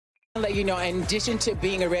Let you know, in addition to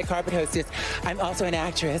being a red carpet hostess, I'm also an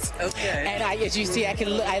actress. Okay. And as you see,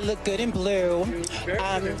 I look good in blue.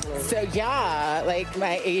 So yeah, like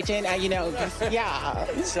my agent, yeah.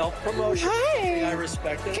 Self-promotion. Hi. I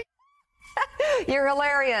respect it. You're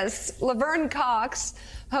hilarious. Laverne Cox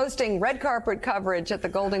hosting red carpet coverage at the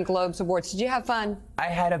Golden Globes Awards. Did you have fun? I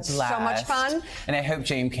had a blast. So much fun. And I hope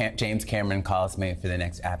James Cameron calls me for the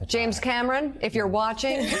next Avatar. James Cameron, if you're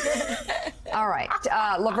watching. All right.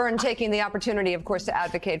 Laverne taking the opportunity, of course, to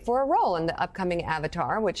advocate for a role in the upcoming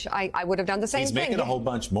Avatar, which I would have done the same thing. He's making a whole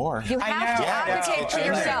bunch more. You have to advocate for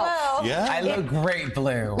yourself. Yeah. I look great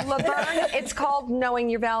blue. Laverne, it's called knowing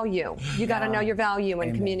your value. You got to know your value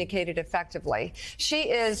and communicate it effectively. She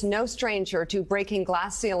is no stranger to breaking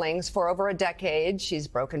glass ceilings for over a decade. She's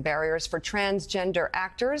broken barriers for transgender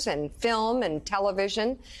actors in film and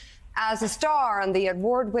television. As a star on the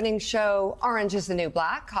award-winning show Orange is the New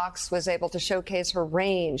Black, Cox was able to showcase her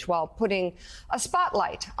range while putting a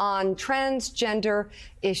spotlight on transgender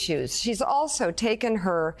issues. She's also taken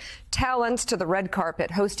her talents to the red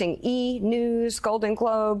carpet, hosting E! News, Golden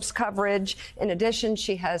Globes coverage. In addition,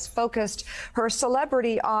 she has focused her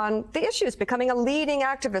celebrity on the issues, becoming a leading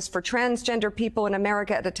activist for transgender people in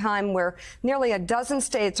America at a time where nearly a dozen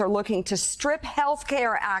states are looking to strip health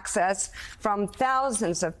care access from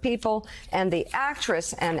thousands of people. And the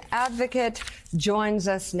actress and advocate joins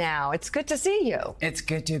us now. It's good to see you. It's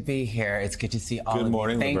good to be here. It's good to see all of you. Good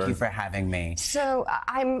morning, Thank Laverne. you for having me. So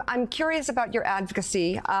I'm curious about your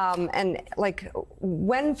advocacy, and like,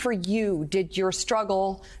 when for you did your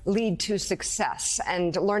struggle lead to success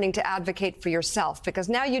and learning to advocate for yourself? Because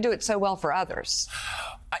now you do it so well for others.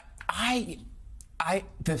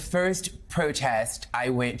 The first protest I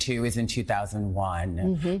went to was in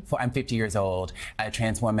 2001. I'm 50 years old. A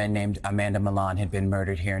trans woman named Amanda Milan had been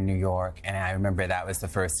murdered here in New York, and I remember that was the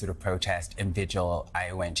first sort of protest and vigil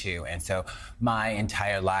I went to. And so my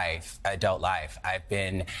entire life, adult life, I've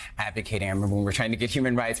been advocating. I remember when we were trying to get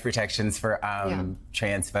human rights protections for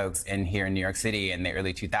trans folks here in New York City in the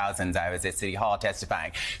early 2000s. I was at City Hall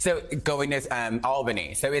testifying. So going to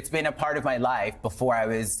Albany. So it's been a part of my life. Before I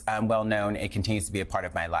was well known, it continues to be a part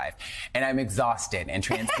of my life. And I'm exhausted, and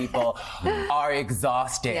trans people are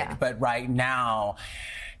exhausted. Yeah. But right now,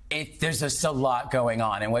 there's just a lot going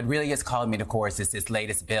on. And what really has called me to course is this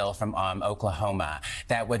latest bill from Oklahoma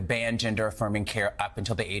that would ban gender-affirming care up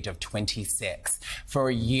until the age of 26.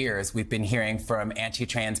 For years, we've been hearing from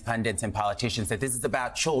anti-trans pundits and politicians that this is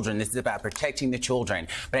about children, this is about protecting the children.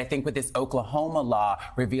 But I think what this Oklahoma law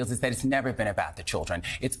reveals is that it's never been about the children.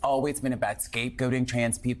 It's always been about scapegoating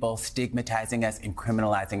trans people, stigmatizing us, and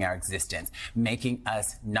criminalizing our existence, making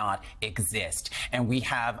us not exist. And we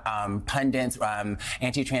have pundits,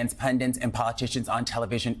 anti-trans pundits and politicians on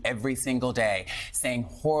television every single day saying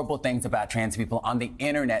horrible things about trans people, on the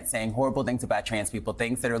internet saying horrible things about trans people,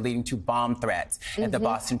 things that are leading to bomb threats at the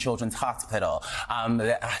Boston Children's Hospital.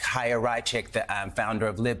 Chaya Raichik, the founder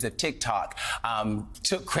of Libs of TikTok,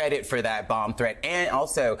 took credit for that bomb threat, and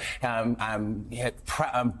also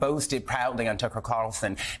boasted proudly on Tucker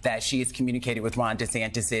Carlson that she has communicated with Ron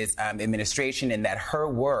DeSantis' administration, and that her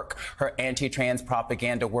work, her anti-trans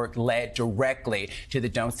propaganda work, led directly to the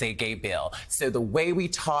Don't Say Gay bill. So the way we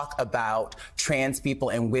talk about trans people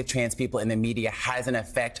and with trans people in the media has an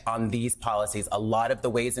effect on these policies. A lot of the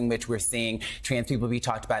ways in which we're seeing trans people be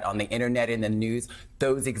talked about on the internet, in the news,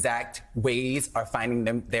 those exact ways are finding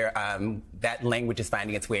that language is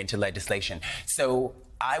finding its way into legislation. So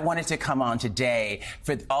I wanted to come on today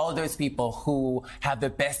for all of those people who have the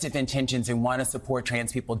best of intentions and want to support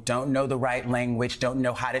trans people, don't know the right language, don't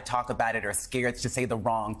know how to talk about it, or scared to say the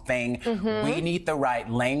wrong thing. We need the right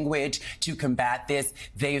language to combat this.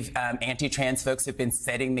 Anti-trans folks have been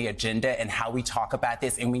setting the agenda and how we talk about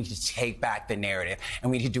this, and we need to take back the narrative,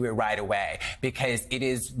 and we need to do it right away, because it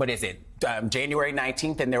is, what is it? January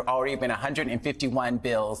 19th, and there have already been 151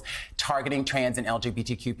 bills targeting trans and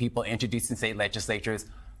LGBTQ people introduced in state legislatures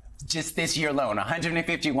just this year alone.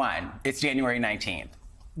 151. It's January 19th.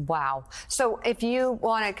 Wow. So if you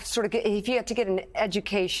want to if you have to get an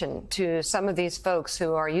education to some of these folks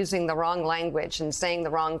who are using the wrong language and saying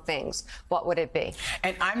the wrong things, what would it be?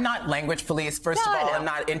 And I'm not language police, first of all. I'm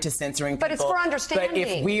not into censoring people. But it's for understanding. But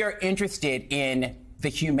if we are interested in the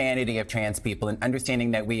humanity of trans people and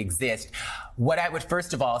understanding that we exist. What I would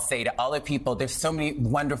first of all say to all the people, there's so many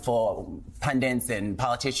wonderful pundits and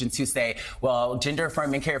politicians who say, well, gender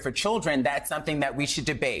affirming care for children, that's something that we should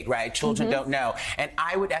debate, right? Children don't know. And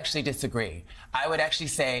I would actually disagree. I would actually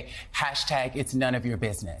say, hashtag, it's none of your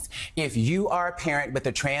business. If you are a parent with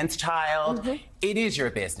a trans child, it is your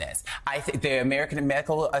business. I think the American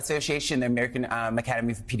Medical Association, the American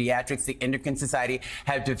Academy for Pediatrics, the Endocrine Society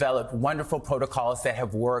have developed wonderful protocols that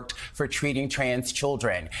have worked for treating trans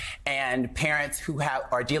children. And parents who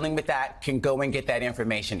are dealing with that can go and get that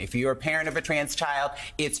information. If you're a parent of a trans child,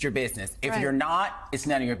 it's your business. If you're not, it's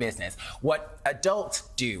none of your business. What adults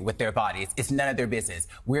do with their bodies, it's none of their business.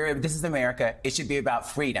 This is America. It should be about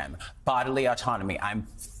freedom, bodily autonomy. I'm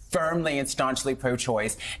firmly and staunchly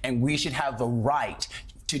pro-choice, and we should have the right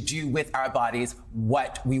to do with our bodies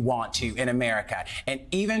what we want to in America. And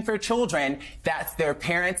even for children, that's their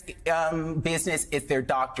parents' business, it's their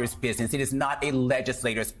doctor's business. It is not a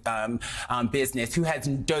legislator's business who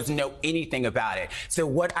doesn't know anything about it. So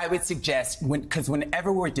what I would suggest, because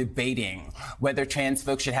whenever we're debating whether trans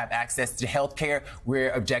folks should have access to health care,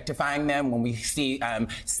 we're objectifying them. When we see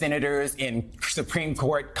senators in Supreme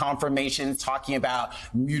Court confirmations talking about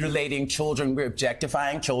mutilating children, we're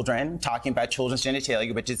objectifying children, talking about children's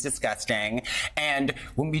genitalia, which is disgusting. And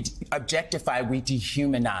when we objectify, we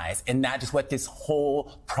dehumanize. And that is what this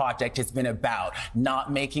whole project has been about,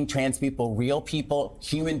 not making trans people real people,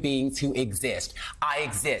 human beings who exist. I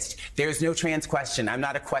exist. There's no trans question. I'm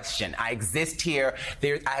not a question. I exist here.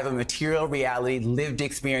 I have a material reality, lived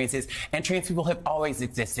experiences, and trans people have always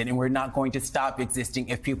existed, and we're not going to stop existing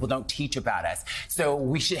if people don't teach about us. So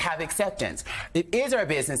we should have acceptance. It is our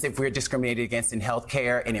business if we're discriminated against in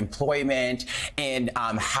healthcare, in employment, in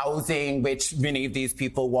housing, which many of these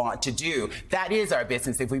people want to do. That is our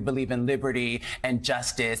business if we believe in liberty and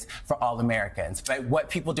justice for all Americans. But what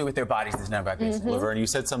people do with their bodies is none of our business. Laverne, you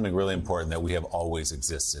said something really important, that we have always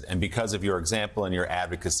existed. And because of your example and your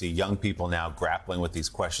advocacy, young people now grappling with these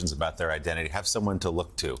questions about their identity have someone to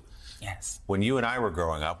look to. Yes. When you and I were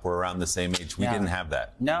growing up, we're around the same age. We didn't have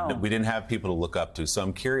that. No. We didn't have people to look up to. So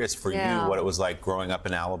I'm curious for you what it was like growing up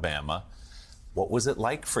in Alabama. What was it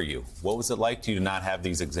like for you? What was it like to you to not have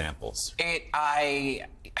these examples?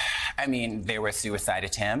 I mean, there were suicide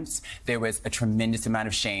attempts. There was a tremendous amount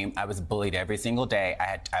of shame. I was bullied every single day.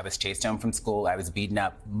 I was chased home from school. I was beaten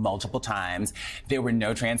up multiple times. There were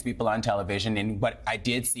no trans people on television, and what I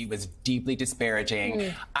did see was deeply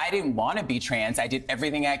disparaging. I didn't want to be trans. I did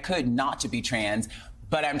everything I could not to be trans,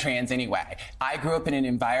 but I'm trans anyway. I grew up in an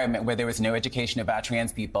environment where there was no education about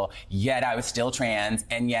trans people, yet I was still trans,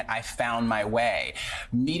 and yet I found my way.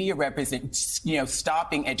 Media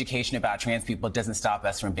stopping education about trans people doesn't stop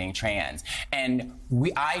us from being trans. And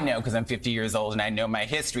I know, because I'm 50 years old and I know my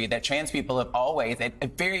history, that trans people have always,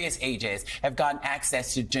 at various ages, have gotten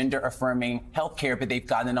access to gender-affirming health care, but they've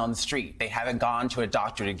gotten it on the street. They haven't gone to a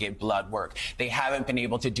doctor to get blood work. They haven't been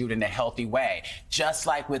able to do it in a healthy way. Just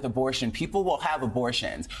like with abortion, people will have abortions.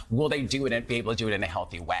 Will they do it and be able to do it in a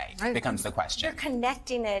healthy way? Becomes the question. You're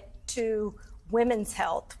connecting it to women's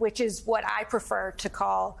health, which is what I prefer to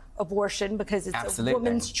call abortion, because it's a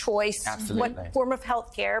woman's choice. What form of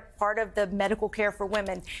health care, part of the medical care for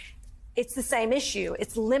women. It's the same issue.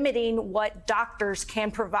 It's limiting what doctors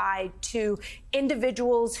can provide to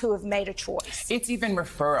individuals who have made a choice. It's even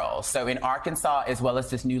referrals. So in Arkansas, as well as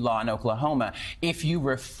this new law in Oklahoma, if you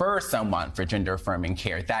refer someone for gender-affirming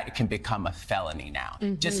care, that can become a felony now,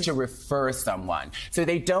 just to refer someone. So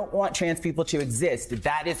they don't want trans people to exist.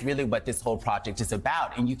 That is really what this whole project is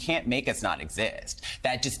about, and you can't make us not exist.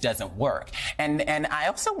 That just doesn't work. And I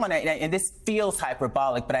also want to, and this feels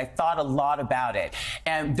hyperbolic, but I thought a lot about it.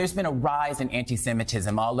 And there's been a rise in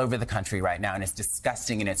anti-Semitism all over the country right now, and it's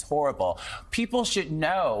disgusting and it's horrible. People should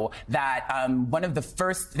know that one of the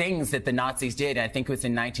first things that the Nazis did, and I think it was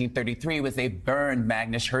in 1933, was they burned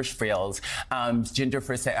Magnus Hirschfeld's Gender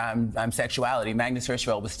for Sexuality. Magnus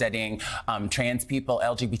Hirschfeld was studying trans people,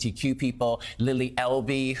 LGBTQ people. Lily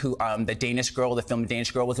Elby, who the Danish Girl, the film Danish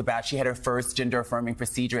Girl was about, she had her first gender-affirming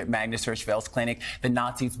procedure at Magnus Hirschfeld's clinic. The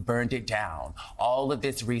Nazis burned it down. All of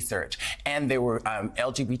this research. And there were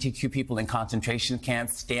LGBTQ people in concentration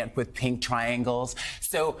camps stamped with pink triangles.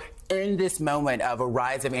 So in this moment of a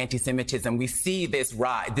rise of anti-Semitism, we see this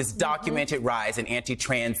rise, this documented rise in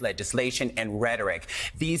anti-trans legislation and rhetoric.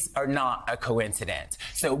 These are not a coincidence.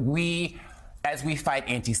 So we as we fight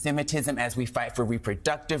anti-Semitism, as we fight for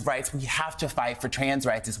reproductive rights, we have to fight for trans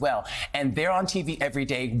rights as well. And they're on TV every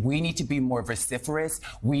day. We need to be more vociferous.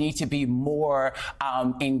 We need to be more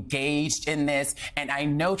engaged in this. And I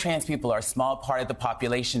know trans people are a small part of the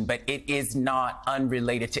population, but it is not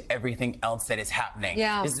unrelated to everything else that is happening.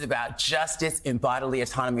 Yeah. This is about justice and bodily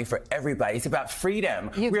autonomy for everybody. It's about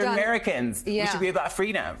freedom. We're Americans. Yeah. We should be about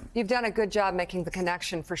freedom. You've done a good job making the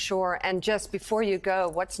connection for sure. And just before you go,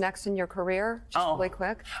 what's next in your career? Just really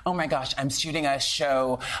quick. Oh my gosh, I'm shooting a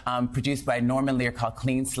show produced by Norman Lear called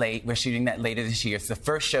Clean Slate. We're shooting that later this year. It's the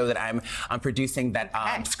first show that I'm producing, that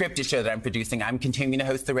scripted show that I'm producing. I'm continuing to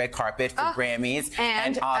host the red carpet for Grammys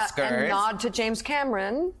and Oscars. A nod to James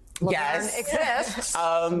Cameron. Laverne exists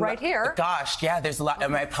right here. Gosh, yeah, there's a lot.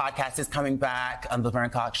 My podcast is coming back on the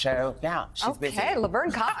Laverne Cox Show. Yeah, she's busy. Okay,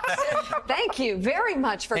 Laverne Cox. Thank you very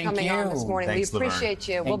much for coming on this morning. Thanks, we appreciate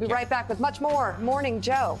you. Thank We'll be you. right back with much more Morning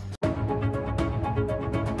Joe.